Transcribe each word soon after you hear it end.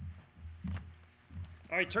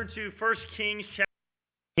All right, turn to 1 Kings chapter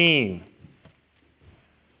 18.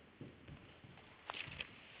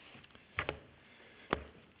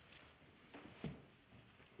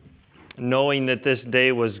 Knowing that this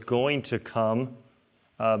day was going to come,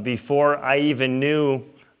 before I even knew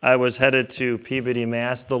I was headed to Peabody,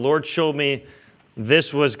 Mass., the Lord showed me this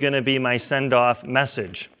was going to be my send-off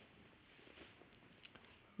message.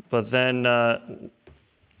 But then,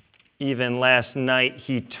 even last night,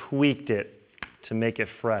 He tweaked it to make it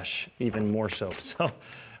fresh, even more so. So,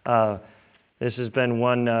 this has been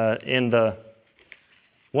one that's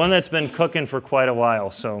been cooking for quite a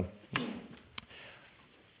while. So,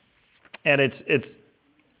 and it's.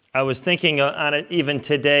 I was thinking on it even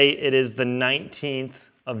today. It is the 19th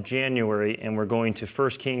of January, and we're going to 1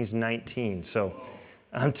 Kings 19. So,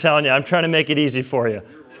 I'm telling you, I'm trying to make it easy for you.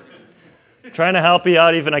 Trying to help you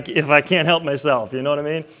out, even if I can't help myself. You know what I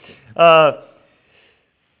mean?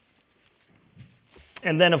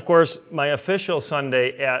 And then, of course, my official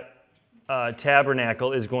Sunday at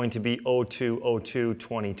Tabernacle is going to be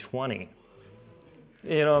 02/02/2020.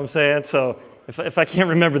 You know what I'm saying? So if I can't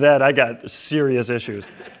remember that, I got serious issues.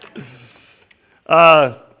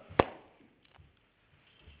 Our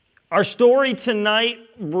story tonight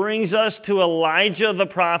brings us to Elijah the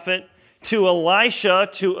prophet, to Elisha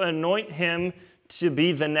to anoint him to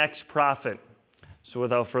be the next prophet. So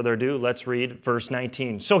without further ado, let's read verse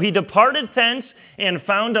 19. So he departed thence and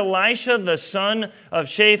found Elisha the son of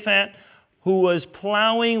Shaphat, who was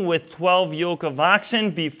plowing with 12 yoke of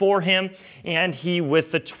oxen before him, and he with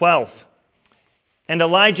the 12th. And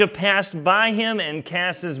Elijah passed by him and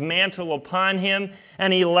cast his mantle upon him,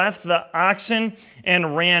 and he left the oxen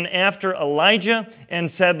and ran after Elijah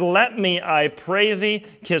and said, Let me, I pray thee,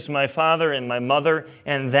 kiss my father and my mother,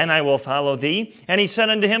 and then I will follow thee. And he said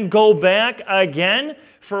unto him, Go back again,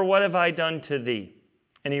 for what have I done to thee?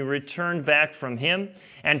 And he returned back from him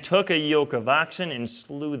and took a yoke of oxen and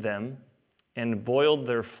slew them and boiled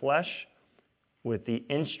their flesh with the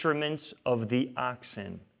instruments of the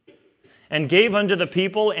oxen, and gave unto the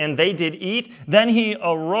people, and they did eat. Then he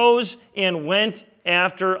arose and went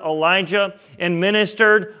after Elijah and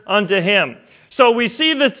ministered unto him. So we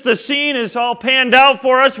see that the scene is all panned out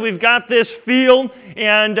for us. We've got this field,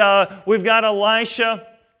 and we've got Elisha.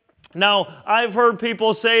 Now, I've heard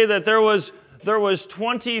people say that there was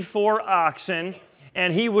 24 oxen,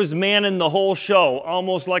 and he was manning the whole show,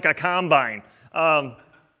 almost like a combine. I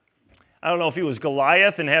don't know if he was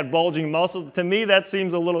Goliath and had bulging muscles. To me, that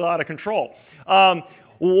seems a little out of control.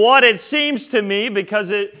 What it seems to me,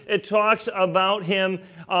 because it talks about him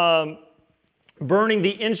burning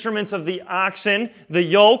the instruments of the oxen, the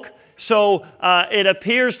yoke. So it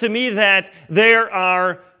appears to me that there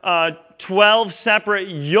are 12 separate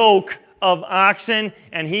yoke of oxen,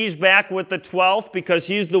 and he's back with the 12th because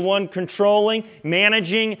he's the one controlling,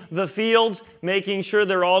 managing the fields, making sure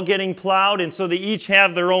they're all getting plowed, and so they each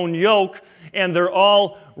have their own yoke, and they're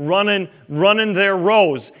all running their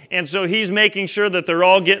rows. And so he's making sure that they're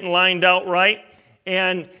all getting lined out right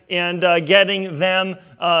and getting them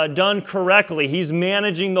done correctly. He's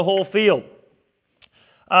managing the whole field.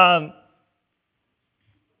 But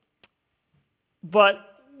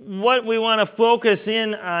what we want to focus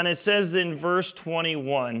in on, it says in verse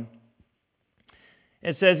 21,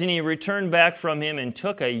 it says, And he returned back from him and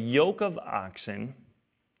took a yoke of oxen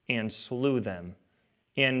and slew them,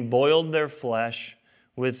 and boiled their flesh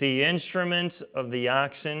with the instruments of the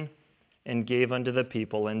oxen, and gave unto the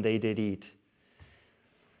people, and they did eat.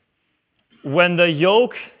 When the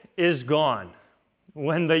yoke is gone,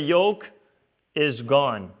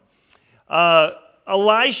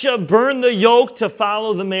 Elisha burned the yoke to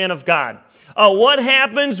follow the man of God. What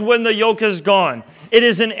happens when the yoke is gone? It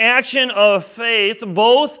is an action of faith,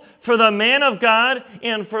 both for the man of God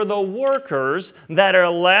and for the workers that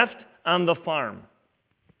are left on the farm.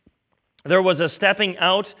 There was a stepping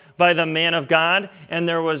out by the man of God, and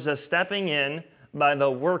there was a stepping in by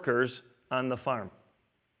the workers on the farm.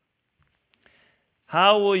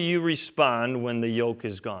 How will you respond when the yoke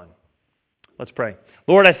is gone? Let's pray.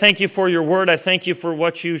 Lord, I thank you for your word. I thank you for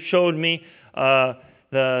what you showed me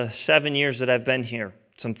the 7 years that I've been here.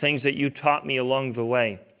 Some things that you taught me along the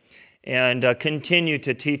way and continue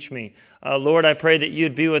to teach me. Lord, I pray that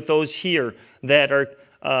you'd be with those here that are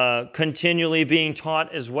continually being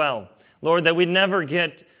taught as well. Lord, that we'd never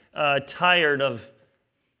get tired of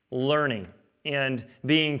learning and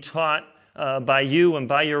being taught by you and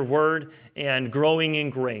by your word and growing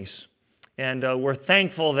in grace. And we're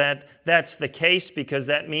thankful that that's the case, because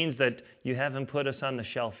that means that you haven't put us on the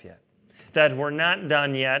shelf yet, that we're not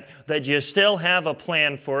done yet, that you still have a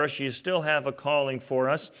plan for us, you still have a calling for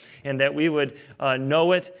us, and that we would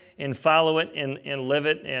know it and follow it and live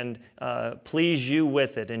it and please you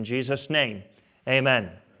with it. In Jesus' name,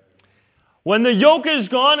 amen. When the yoke is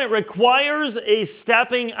gone, it requires a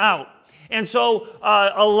stepping out. And so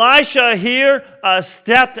Elisha here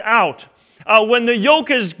stepped out. When the yoke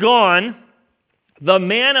is gone, the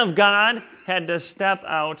man of God had to step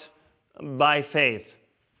out by faith.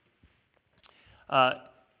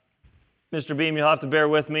 Mr. Beam, you'll have to bear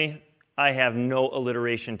with me. I have no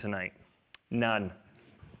alliteration tonight. None.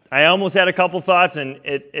 I almost had a couple thoughts, and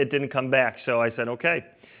it didn't come back, so I said, okay.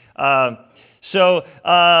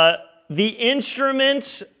 The instruments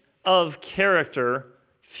of character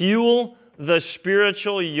fuel the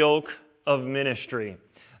spiritual yoke of ministry.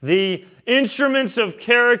 The instruments of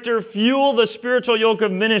character fuel the spiritual yoke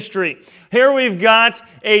of ministry. Here we've got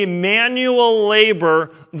a manual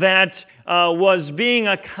labor that was being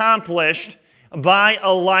accomplished by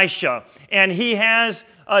Elisha. And he has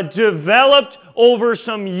developed over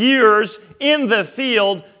some years in the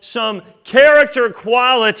field some character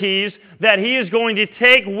qualities that he is going to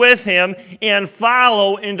take with him and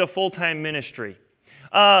follow into full-time ministry.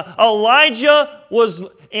 Elijah was,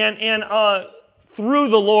 through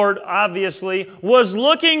the Lord, obviously, was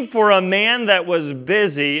looking for a man that was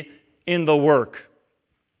busy in the work.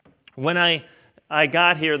 When I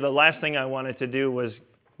got here, the last thing I wanted to do was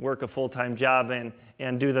work a full-time job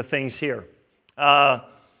and do the things here. But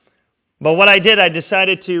what I did, I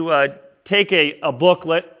decided to take a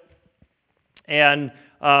booklet, and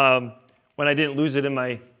when I didn't lose it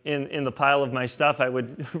in the pile of my stuff, I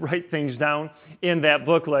would write things down in that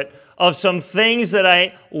booklet of some things that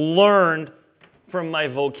I learned from my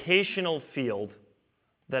vocational field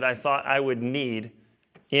that I thought I would need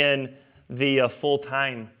in the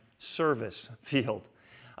full-time service field.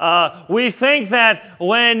 We think that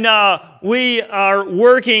when we are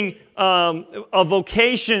working a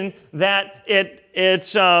vocation that it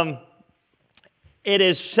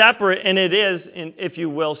is separate, and it is, if you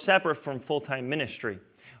will, separate from full-time ministry.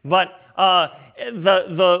 But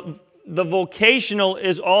the vocational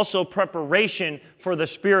is also preparation for the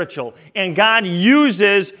spiritual. And God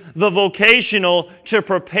uses the vocational to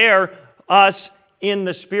prepare us in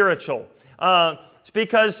the spiritual. It's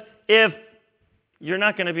because if you're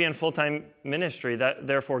not going to be in full-time ministry,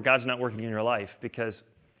 therefore God's not working in your life, because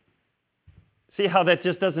see how that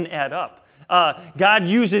just doesn't add up. God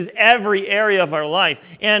uses every area of our life.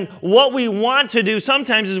 And what we want to do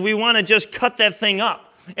sometimes is we want to just cut that thing up.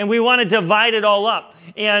 And we want to divide it all up.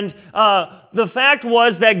 And the fact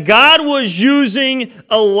was that God was using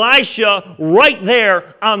Elisha right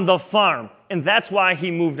there on the farm. And that's why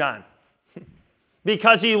he moved on.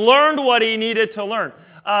 Because he learned what he needed to learn.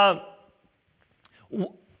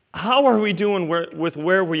 How are we doing with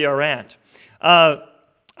where we are at?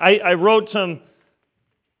 I wrote some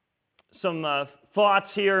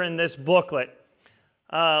thoughts here in this booklet.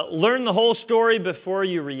 Learn the whole story before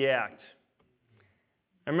you react.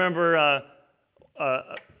 I remember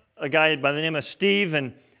a guy by the name of Steve,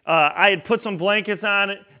 and I had put some blankets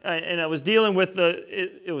on it, and I was dealing with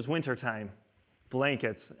it was wintertime.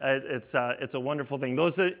 Blankets. It's a wonderful thing.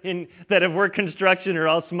 Those that have worked construction are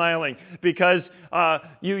all smiling because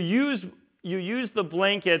you use the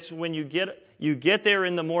blankets when you get there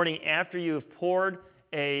in the morning after you've poured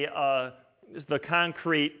the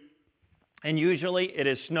concrete, and usually it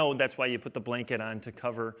is snowed. That's why you put the blanket on to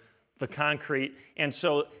cover the concrete. And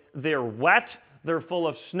so they're wet, they're full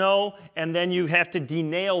of snow, and then you have to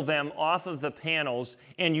denail them off of the panels,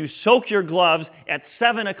 and you soak your gloves at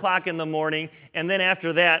 7 o'clock in the morning, and then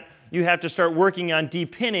after that, you have to start working on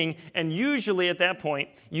depinning, and usually at that point,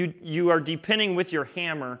 you are depinning with your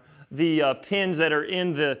hammer the pins that are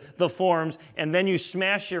in the forms, and then you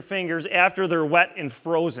smash your fingers after they're wet and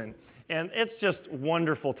frozen. And it's just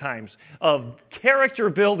wonderful times of character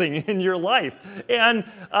building in your life. And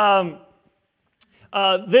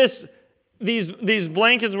these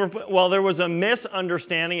blankets were, well, there was a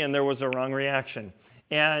misunderstanding and there was a wrong reaction.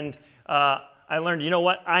 And I learned, you know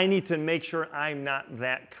what? I need to make sure I'm not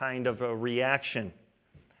that kind of a reaction.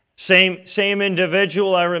 Same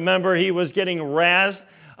individual, I remember he was getting razzed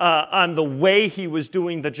on the way he was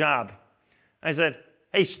doing the job. I said,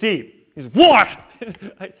 hey, Steve. He said, what?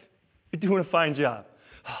 You're doing a fine job.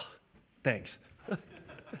 Oh, thanks.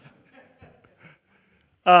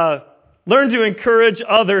 Learn to encourage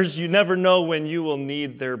others. You never know when you will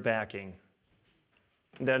need their backing.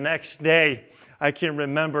 The next day, I can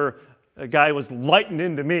remember a guy was lighting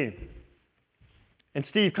into me. And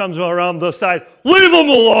Steve comes around the side, leave him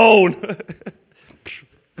alone.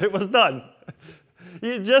 It was done.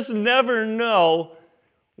 You just never know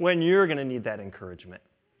when you're going to need that encouragement.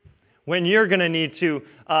 when you're going to need to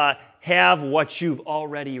have what you've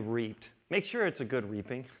already reaped. Make sure it's a good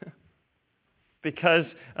reaping because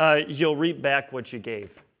you'll reap back what you gave.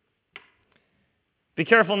 Be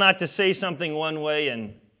careful not to say something one way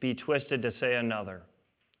and be twisted to say another.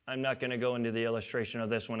 I'm not going to go into the illustration of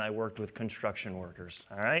this when I worked with construction workers,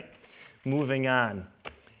 all right? Moving on.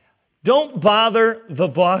 Don't bother the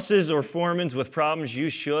bosses or foremen with problems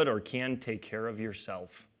you should or can take care of yourself.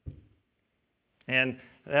 And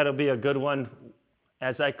that'll be a good one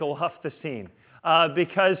as I go off the scene.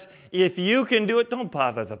 Because if you can do it, don't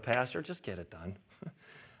bother the pastor. Just get it done.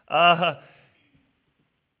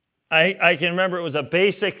 I can remember it was a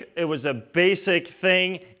basic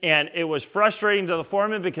thing, and it was frustrating to the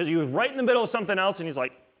foreman because he was right in the middle of something else, and he's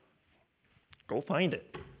like, go find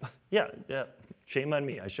it. Yeah, shame on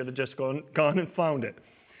me. I should have just gone and found it.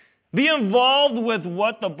 Be involved with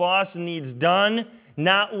what the boss needs done,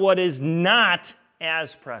 not what is not as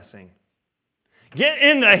pressing. Get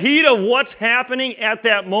in the heat of what's happening at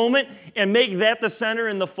that moment and make that the center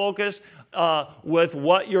and the focus with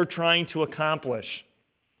what you're trying to accomplish.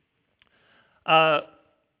 And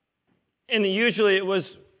usually it was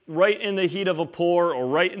right in the heat of a pour or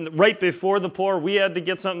right before the pour. We had to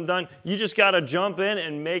get something done. You just got to jump in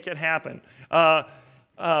and make it happen.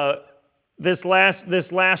 This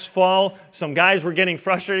last fall, some guys were getting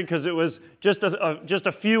frustrated because it was just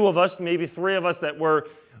a few of us, maybe 3 of us, that were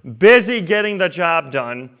busy getting the job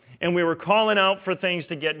done, and we were calling out for things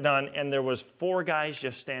to get done, and there was 4 guys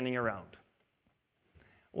just standing around.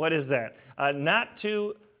 What is that? Not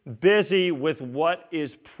too busy with what is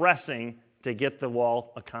pressing to get the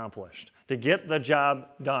wall accomplished, to get the job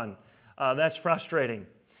done. That's frustrating.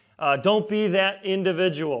 Don't be that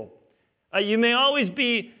individual. You may always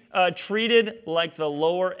be treated like the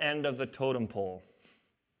lower end of the totem pole,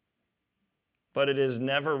 but it is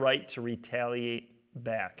never right to retaliate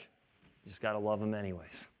back. You just got to love them anyways.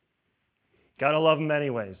 Got to love them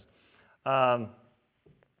anyways.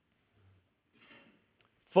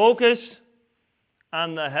 Focus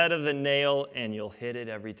on the head of the nail and you'll hit it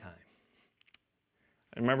every time.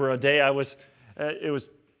 I remember a day it was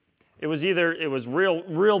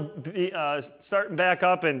real starting back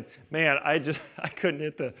up, and man, I couldn't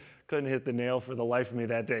hit the nail for the life of me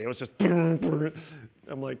that day. It was just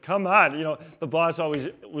I'm like, come on, the boss always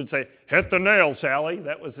would say, "Hit the nail, Sally."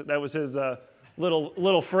 That was his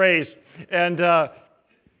little phrase, and but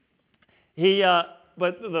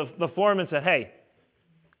the foreman said, "Hey,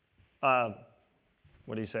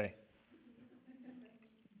 what do you say?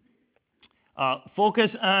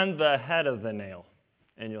 Focus on the head of the nail,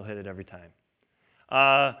 and you'll hit it every time."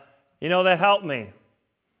 That helped me.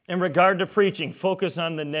 In regard to preaching, focus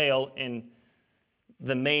on the nail and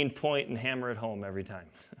the main point and hammer it home every time.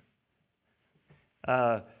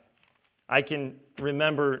 I can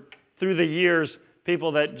remember through the years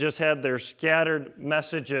people that just had their scattered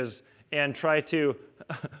messages and try to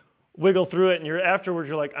wiggle through it, and afterwards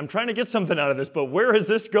you're like, I'm trying to get something out of this, but where is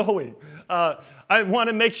this going? I want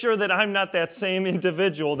to make sure that I'm not that same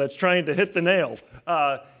individual that's trying to hit the nail.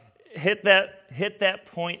 Hit that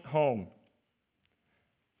point home.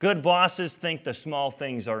 Good bosses think the small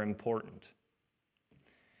things are important.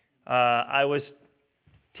 I was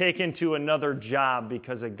taken to another job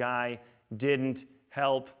because a guy didn't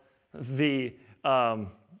help the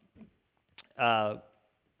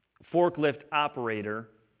forklift operator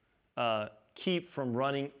keep from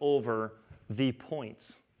running over the points.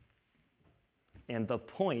 And the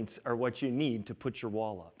points are what you need to put your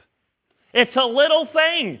wall up. It's a little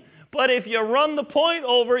thing, but if you run the point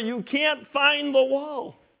over, you can't find the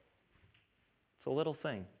wall. It's a little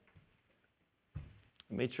thing. I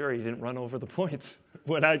made sure he didn't run over the points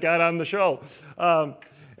when I got on the show. And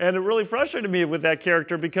it really frustrated me with that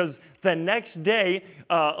character because the next day,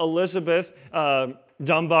 Elizabeth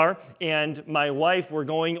Dunbar and my wife were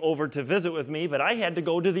going over to visit with me, but I had to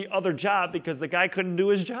go to the other job because the guy couldn't do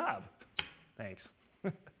his job. Thanks.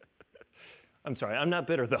 I'm sorry, I'm not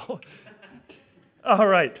bitter though. All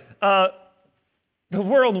right. The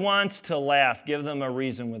world wants to laugh. Give them a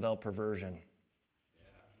reason without perversion.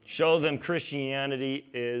 Show them Christianity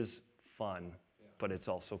is fun, but it's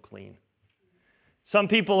also clean. Some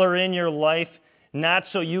people are in your life not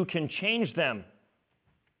so you can change them,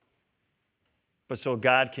 but so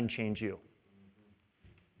God can change you.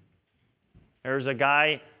 There's a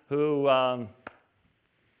guy who,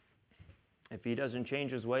 if he doesn't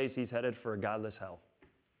change his ways, he's headed for a godless hell.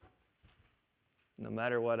 No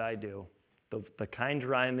matter what I do, the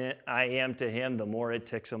kinder I am to him, the more it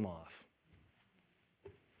ticks him off.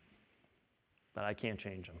 But I can't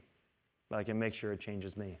change him. But I can make sure it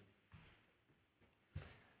changes me.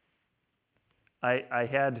 I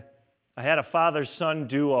had I had a father-son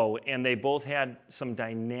duo, and they both had some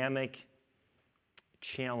dynamic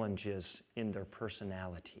challenges in their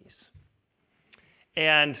personalities.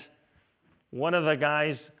 And one of the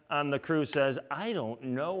guys on the crew says, I don't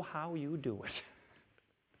know how you do it.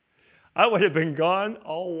 I would have been gone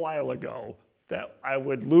a while ago. That I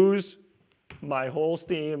would lose my whole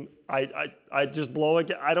steam. I'd just blow it.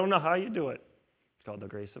 I don't know how you do it. It's called the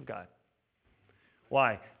grace of God.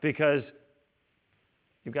 Why? Because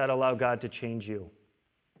you've got to allow God to change you.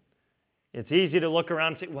 It's easy to look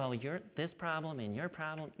around and say, well, you're this problem and your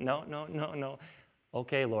problem. No.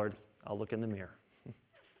 Okay, Lord, I'll look in the mirror.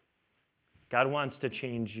 God wants to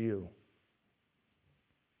change you.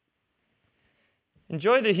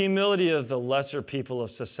 Enjoy the humility of the lesser people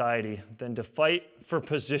of society than to fight for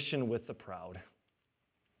position with the proud.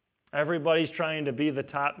 Everybody's trying to be the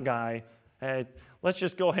top guy. Hey, let's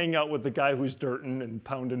just go hang out with the guy who's dirting and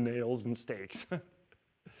pounding nails and steaks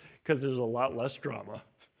because there's a lot less drama.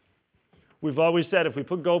 We've always said if we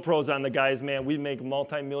put GoPros on the guys, man, we make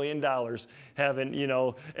multi-million dollars having,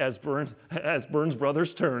 as Burns Brothers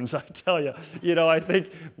turns, I tell you. I think,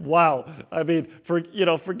 wow. I mean,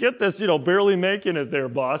 forget this, barely making it there,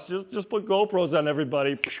 boss. Just put GoPros on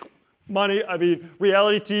everybody. Money,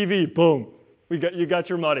 reality TV, boom. You got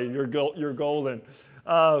your money. You're golden.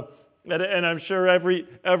 And I'm sure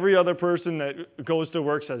every other person that goes to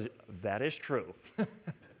work says, that is true.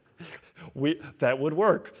 That would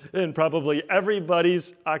work in probably everybody's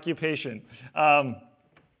occupation.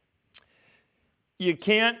 You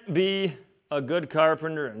can't be a good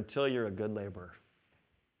carpenter until you're a good laborer.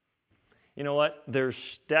 You know what? There's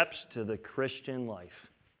steps to the Christian life.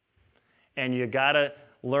 And you got to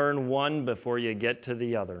learn one before you get to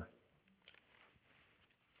the other.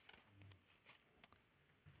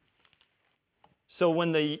 So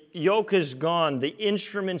when the yoke is gone, the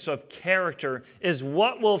instruments of character is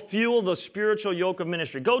what will fuel the spiritual yoke of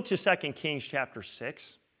ministry. Go to 2 Kings chapter 6.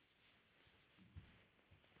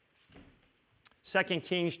 2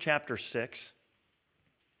 Kings chapter 6.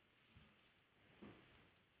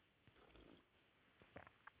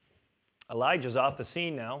 Elijah's off the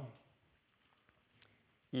scene now.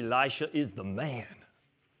 Elisha is the man.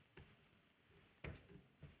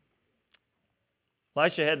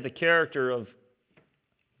 Elisha had the character of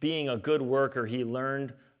being a good worker. He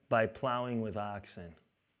learned by plowing with oxen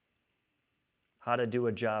how to do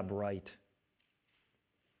a job right.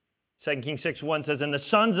 2 Kings 6:1 says, and the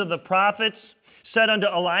sons of the prophets said unto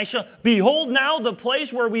Elisha, behold, now the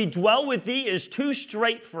place where we dwell with thee is too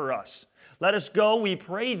strait for us. Let us go, we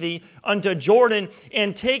pray thee, unto Jordan,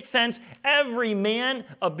 and take thence every man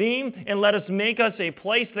a beam, and let us make us a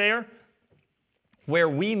place there where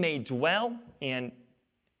we may dwell. And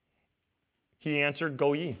he answered,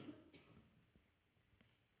 go ye.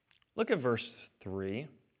 Look at verse 3.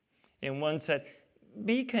 And one said,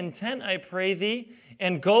 be content, I pray thee,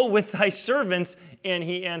 and go with thy servants. And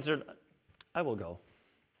he answered, I will go.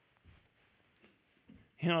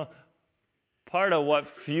 Part of what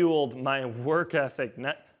fueled my work ethic,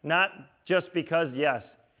 not just because, yes,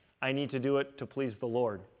 I need to do it to please the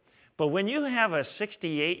Lord, but when you have a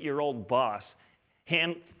 68-year-old boss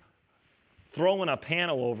throwing a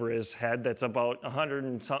panel over his head that's about 100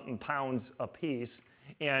 and something pounds a piece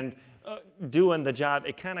and doing the job,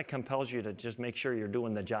 it kind of compels you to just make sure you're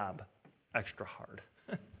doing the job extra hard.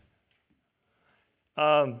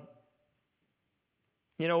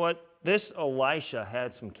 You know what? This Elisha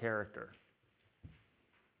had some character.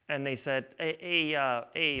 And they said,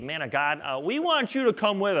 hey, man of God, we want you to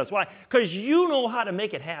come with us. Why? Because you know how to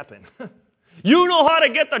make it happen. You know how to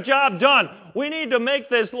get the job done. We need to make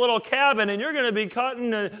this little cabin, and you're going to be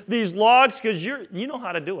cutting these logs because you know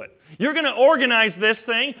how to do it. You're going to organize this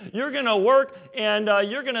thing. You're going to work, and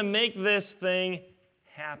you're going to make this thing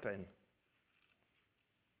happen.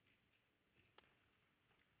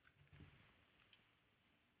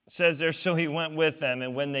 It says there, so he went with them,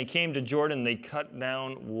 and when they came to Jordan, they cut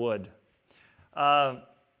down wood.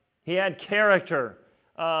 He had character.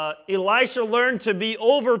 Elisha learned to be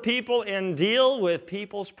over people and deal with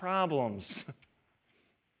people's problems.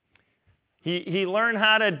 He learned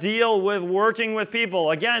how to deal with working with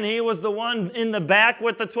people. Again, he was the one in the back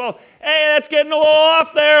with the 12. Hey, that's getting a little off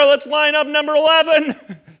there. Let's line up number 11.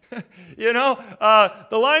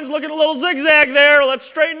 The line's looking a little zigzag there. Let's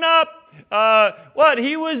straighten up.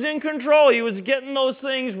 He was in control. He was getting those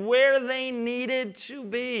things where they needed to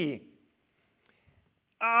be.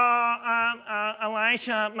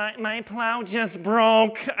 Elisha, my plow just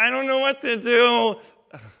broke. I don't know what to do.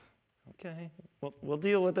 Okay, we'll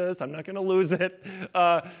deal with this. I'm not going to lose it.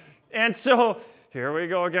 And so here we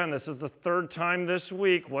go again. This is the third time this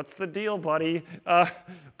week. What's the deal, buddy?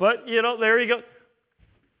 But, there you go.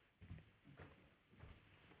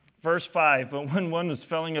 Verse 5, but when one was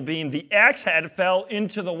felling a beam, the axe head fell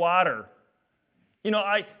into the water.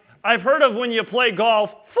 I've heard of when you play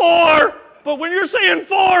golf, 4, but when you're saying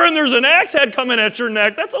 4 and there's an axe head coming at your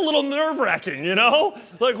neck, that's a little nerve-wracking,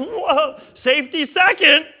 Like, whoa, safety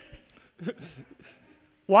second.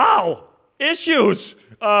 Wow, issues.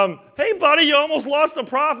 Hey, buddy, you almost lost a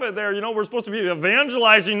prophet there. We're supposed to be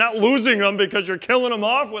evangelizing, not losing them because you're killing them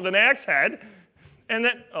off with an axe head. And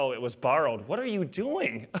then, it was borrowed. What are you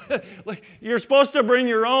doing? Like, you're supposed to bring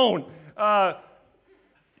your own.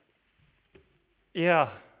 Yeah.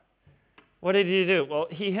 What did he do? Well,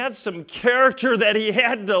 he had some character that he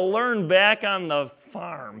had to learn back on the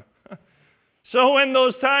farm. So when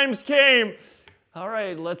those times came, all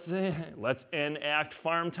right, let's enact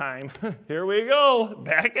farm time. Here we go,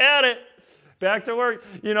 back at it, back to work.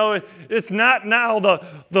 It's not now the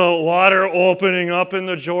water opening up in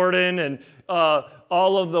the Jordan and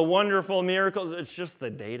all of the wonderful miracles. It's just the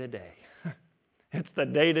day-to-day. It's the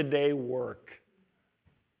day-to-day work.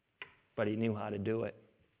 But he knew how to do it.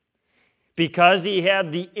 Because he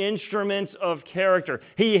had the instruments of character.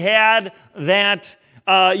 He had that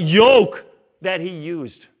yoke that he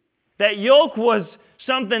used. That yoke was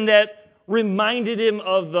something that reminded him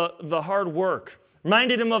of the hard work,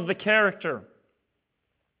 reminded him of the character.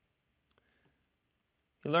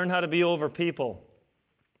 He learned how to be over people.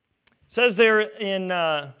 It says there in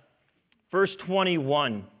verse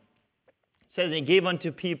 21, it says, he gave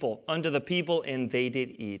unto the people, and they did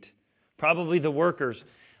eat. Probably the workers.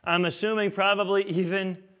 I'm assuming probably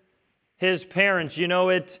even his parents.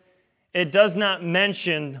 It does not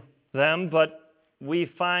mention them, but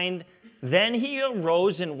we find, then he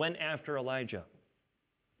arose and went after Elijah.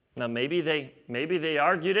 Now maybe they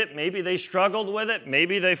argued it, maybe they struggled with it,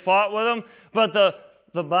 maybe they fought with him, but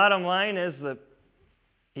the bottom line is that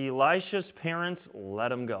Elisha's parents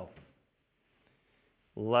let him go.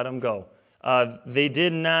 Let him go. They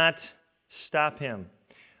did not stop him.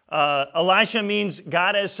 Elisha means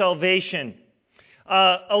God as salvation.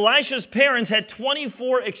 Elisha's parents had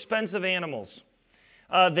 24 expensive animals.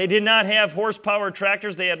 They did not have horsepower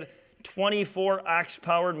tractors. They had 24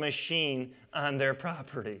 ox-powered machine on their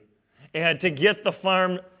property. And to get the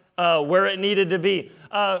farm where it needed to be.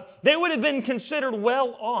 They would have been considered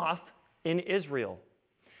well off in Israel.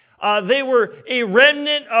 They were a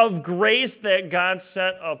remnant of grace that God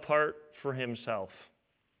set apart for himself.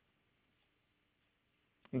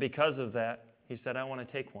 And because of that, he said, I want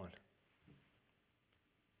to take one.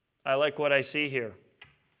 I like what I see here.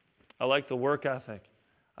 I like the work ethic.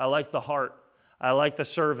 I like the heart. I like the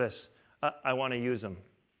service. I want to use them.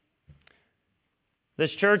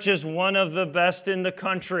 This church is one of the best in the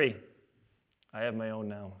country. I have my own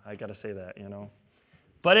now. I got to say that,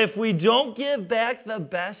 But if we don't give back the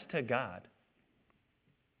best to God,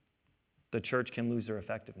 the church can lose their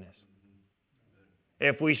effectiveness.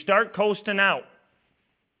 If we start coasting out,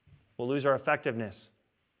 we'll lose our effectiveness.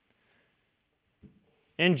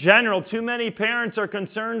 In general, too many parents are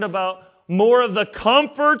concerned about more of the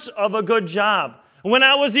comforts of a good job. When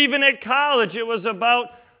I was even at college, it was about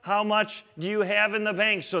how much do you have in the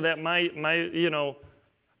bank so that my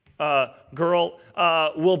girl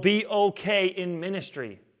will be okay in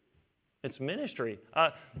ministry. It's ministry.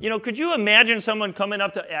 Could you imagine someone coming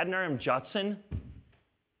up to Adoniram Judson?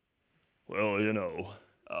 Well,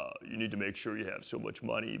 you need to make sure you have so much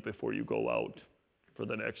money before you go out for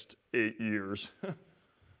the next 8 years.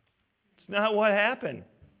 It's not what happened.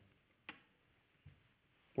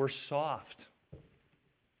 We're soft.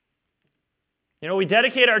 We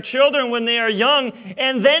dedicate our children when they are young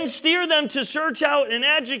and then steer them to search out an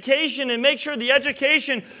education and make sure the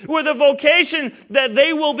education with a vocation that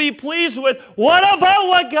they will be pleased with. What about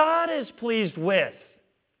what God is pleased with?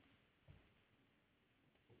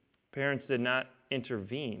 Parents did not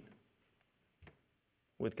intervene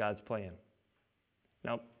with God's plan.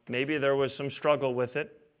 Now, maybe there was some struggle with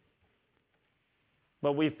it,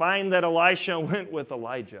 but we find that Elisha went with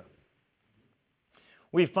Elijah.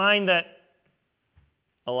 We find that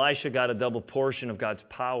Elisha got a double portion of God's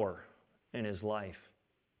power in his life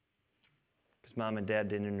because mom and dad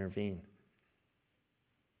didn't intervene.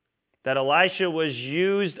 That Elisha was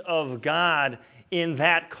used of God in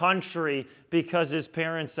that country because his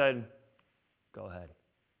parents said, go ahead,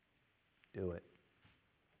 do it.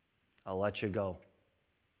 I'll let you go.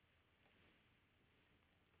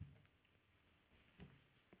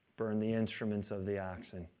 Burn the instruments of the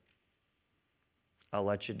oxen. I'll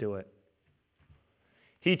let you do it.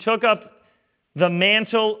 He took up the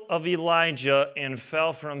mantle of Elijah and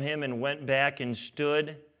fell from him and went back and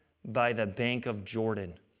stood by the bank of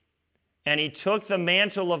Jordan. And he took the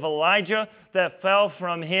mantle of Elijah that fell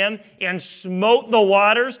from him and smote the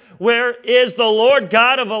waters, where is the Lord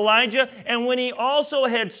God of Elijah. And when he also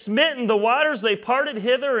had smitten the waters, they parted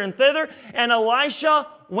hither and thither, and Elisha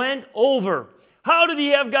went over. How did he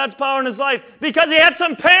have God's power in his life? Because he had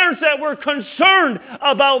some parents that were concerned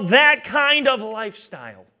about that kind of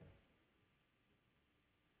lifestyle.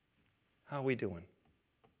 How are we doing?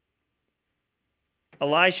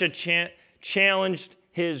 Elisha challenged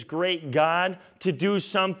his great God to do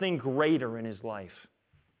something greater in his life.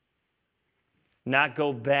 Not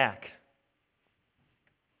go back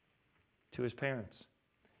to his parents.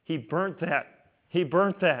 He burnt that. He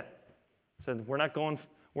burnt that. Said, we're not going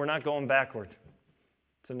backward.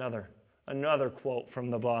 It's another quote from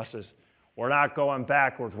the bosses. We're not going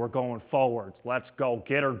backwards, we're going forwards. Let's go,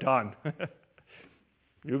 get her done.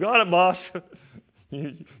 You got it, boss.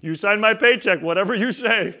 You sign my paycheck, whatever you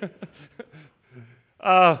say.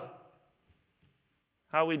 How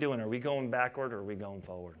are we doing? Are we going backward or are we going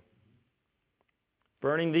forward?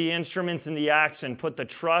 Burning the instruments and the oxen, put the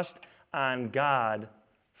trust on God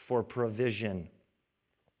for provision.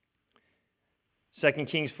 2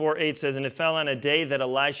 Kings 4:8 says, and it fell on a day that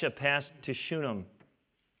Elisha passed to Shunem.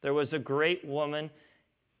 There was a great woman.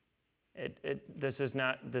 This is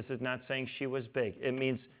not saying she was big. It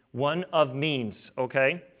means one of means,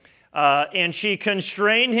 okay? And she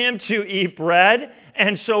constrained him to eat bread.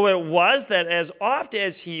 And so it was that as oft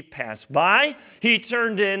as he passed by, he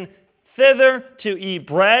turned in thither to eat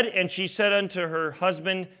bread. And she said unto her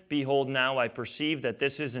husband, behold, now I perceive that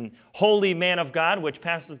this is an holy man of God, which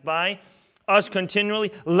passeth by us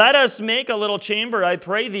continually. Let us make a little chamber, I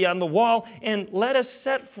pray thee, on the wall, and let us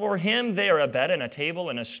set for him there a bed and a table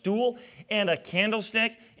and a stool and a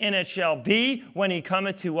candlestick. And it shall be, when he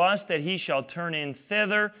cometh to us, that he shall turn in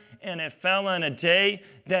thither. And it fell on a day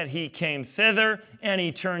that he came thither, and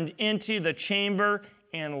he turned into the chamber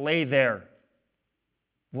and lay there.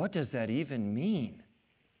 What does that even mean?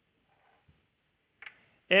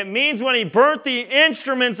 It means when he burnt the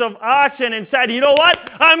instruments of oxen and said, you know what?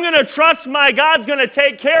 I'm going to trust my God's going to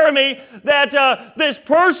take care of me. That this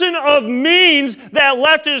person of means that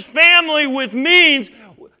left his family with means,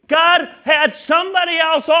 God had somebody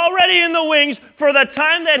else already in the wings for the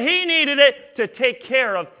time that he needed it to take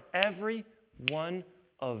care of every one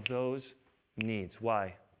of those needs.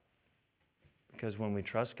 Why? Because when we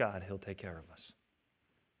trust God, he'll take care of us.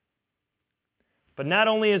 But not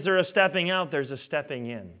only is there a stepping out, there's a stepping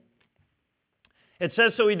in. It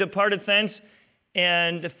says, so he departed thence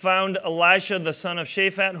and found Elisha the son of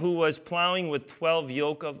Shaphat, who was plowing with 12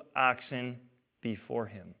 yoke of oxen before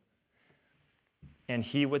him. And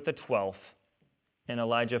he with the 12th. And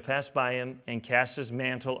Elijah passed by him and cast his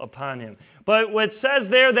mantle upon him. But it says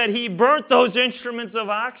there that he burnt those instruments of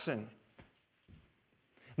oxen.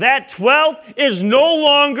 That 12th is no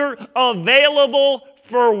longer available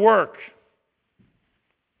for work.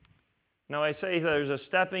 Now, I say there's a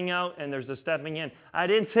stepping out and there's a stepping in. I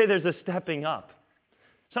didn't say there's a stepping up.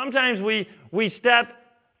 Sometimes we step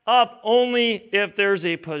up only if there's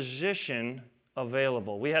a position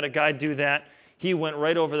available. We had a guy do that. He went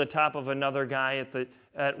right over the top of another guy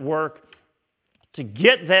at work to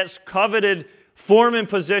get that coveted foreman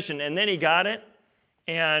position. And then he got it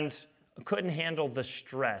and couldn't handle the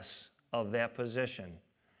stress of that position.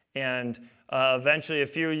 And eventually, a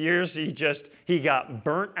few years, he got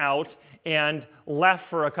burnt out and left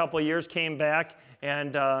for a couple of years, came back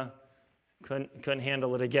and couldn't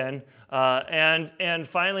handle it again. And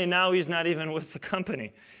finally, now he's not even with the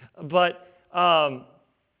company. But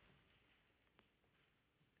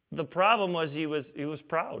the problem was he was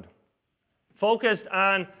proud, focused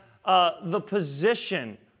on the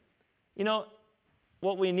position. You know,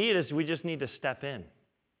 what we need is we just need to step in.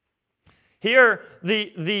 Here,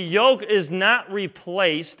 the yoke is not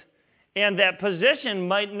replaced, and that position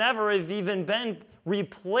might never have even been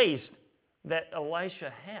replaced that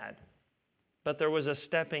Elisha had. But there was a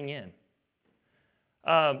stepping in.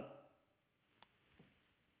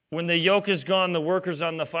 When the yoke is gone, the workers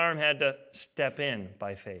on the farm had to step in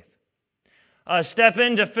by faith. Step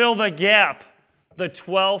in to fill the gap. The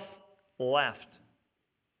 12th left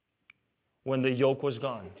when the yoke was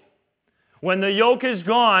gone. When the yoke is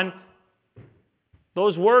gone,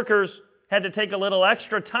 those workers had to take a little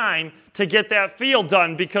extra time to get that field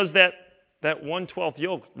done because that 1/12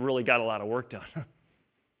 yoke really got a lot of work done.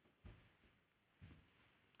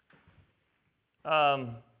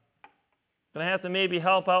 Going to have to maybe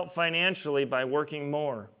help out financially by working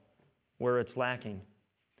more where it's lacking.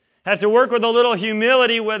 have to work with a little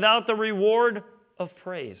humility without the reward of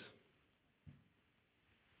praise.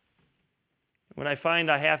 When I find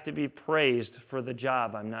I have to be praised for the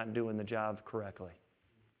job, I'm not doing the job correctly.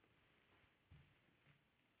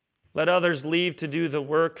 Let others leave to do the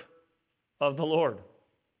work of the Lord.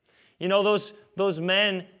 You know, those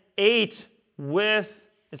men ate with,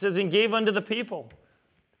 it says, and gave unto the people.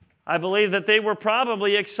 I believe that they were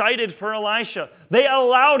probably excited for Elisha. They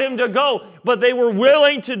allowed him to go, but they were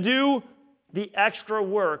willing to do the extra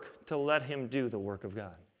work to let him do the work of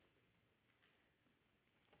God.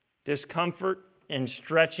 Discomfort and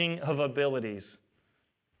stretching of abilities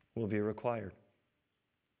will be required.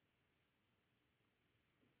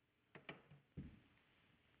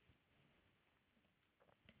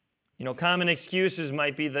 You know, common excuses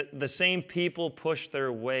might be that the same people push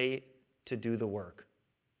their way to do the work,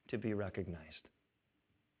 to be recognized.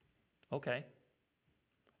 Okay.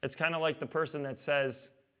 It's kind of like the person that says,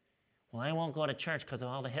 well, I won't go to church because of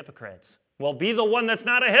all the hypocrites. Well, be the one that's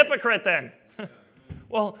not a hypocrite then.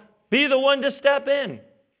 Well, be the one to step in.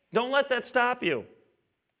 Don't let that stop you.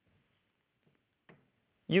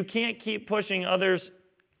 You can't keep pushing others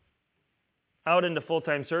out into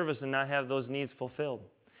full-time service and not have those needs fulfilled.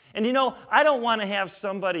 And you know, I don't want to have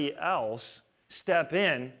somebody else step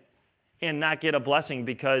in and not get a blessing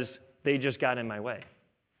because they just got in my way.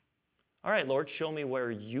 All right, Lord, show me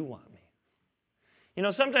where you want me. You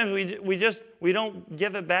know, sometimes we don't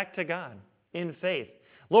give it back to God in faith.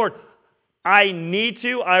 Lord, I need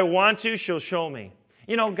to, I want to, she'll show me.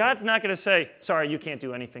 You know, God's not going to say, sorry, you can't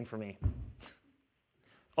do anything for me.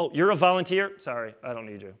 Oh, you're a volunteer? Sorry, I don't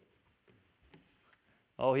need you.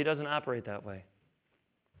 Oh, he doesn't operate that way.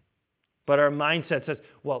 But our mindset says,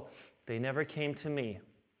 well, they never came to me.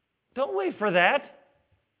 Don't wait for that.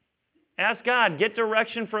 Ask God. Get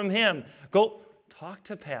direction from him. Go talk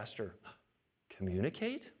to pastor.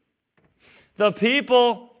 Communicate. The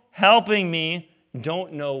people helping me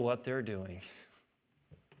don't know what they're doing.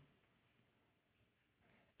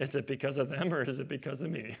 Is it because of them or is it because of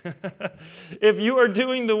me? If you are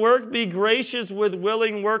doing the work, be gracious with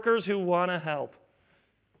willing workers who want to help.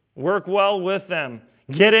 Work well with them.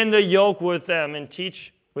 Get in the yoke with them and teach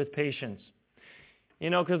with patience. You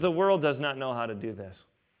know, because the world does not know how to do this.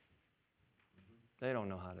 They don't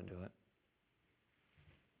know how to do it.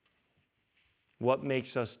 What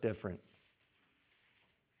makes us different?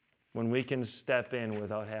 When we can step in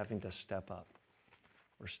without having to step up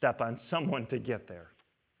or step on someone to get there.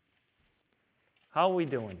 How are we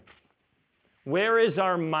doing? Where is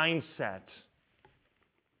our mindset?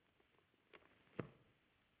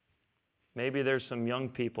 Maybe there's some young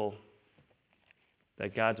people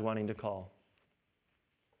that God's wanting to call.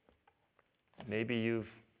 Maybe you've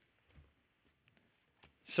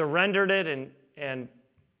surrendered it and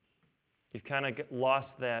you've kind of lost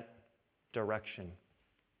that direction.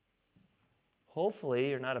 Hopefully,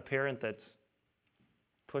 you're not a parent that's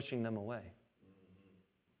pushing them away.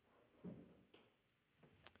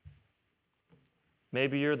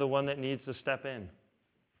 Maybe you're the one that needs to step in,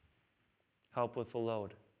 help with the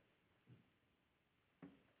load.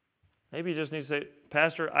 Maybe you just need to say,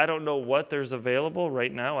 Pastor, I don't know what there's available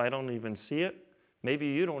right now. I don't even see it. Maybe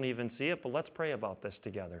you don't even see it, but let's pray about this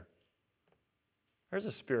together. There's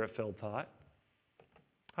a spirit-filled thought.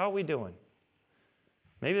 How are we doing?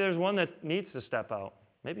 Maybe there's one that needs to step out.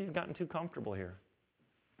 Maybe you've gotten too comfortable here.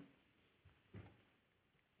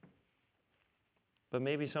 But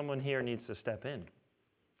maybe someone here needs to step in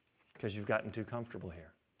because you've gotten too comfortable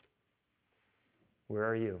here. Where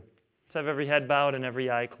are you? Let's have every head bowed and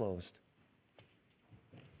every eye closed.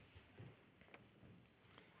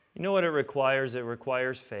 You know what it requires? It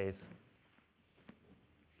requires faith.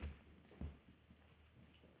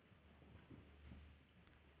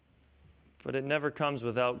 But it never comes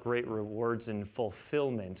without great rewards and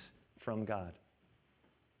fulfillment from God.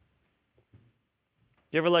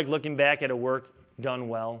 You ever like looking back at a work done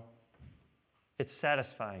well? It's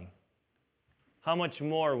satisfying. How much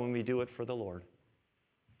more when we do it for the Lord?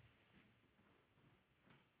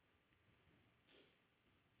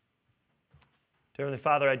 Dear Heavenly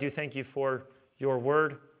Father, I do thank you for your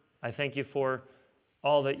word. I thank you for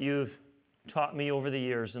all that you've taught me over the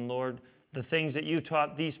years. And Lord, the things that you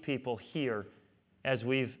taught these people here as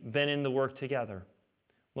we've been in the work together.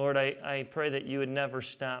 Lord, I pray that you would never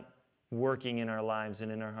stop working in our lives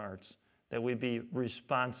and in our hearts, that we'd be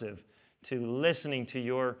responsive to listening to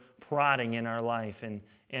your prodding in our life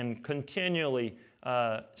and continually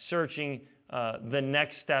searching the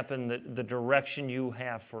next step in the direction you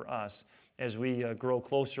have for us as we grow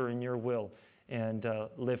closer in your will and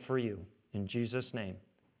live for you. In Jesus' name,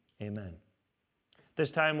 amen. This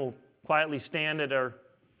time we'll quietly stand at our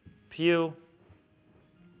pew.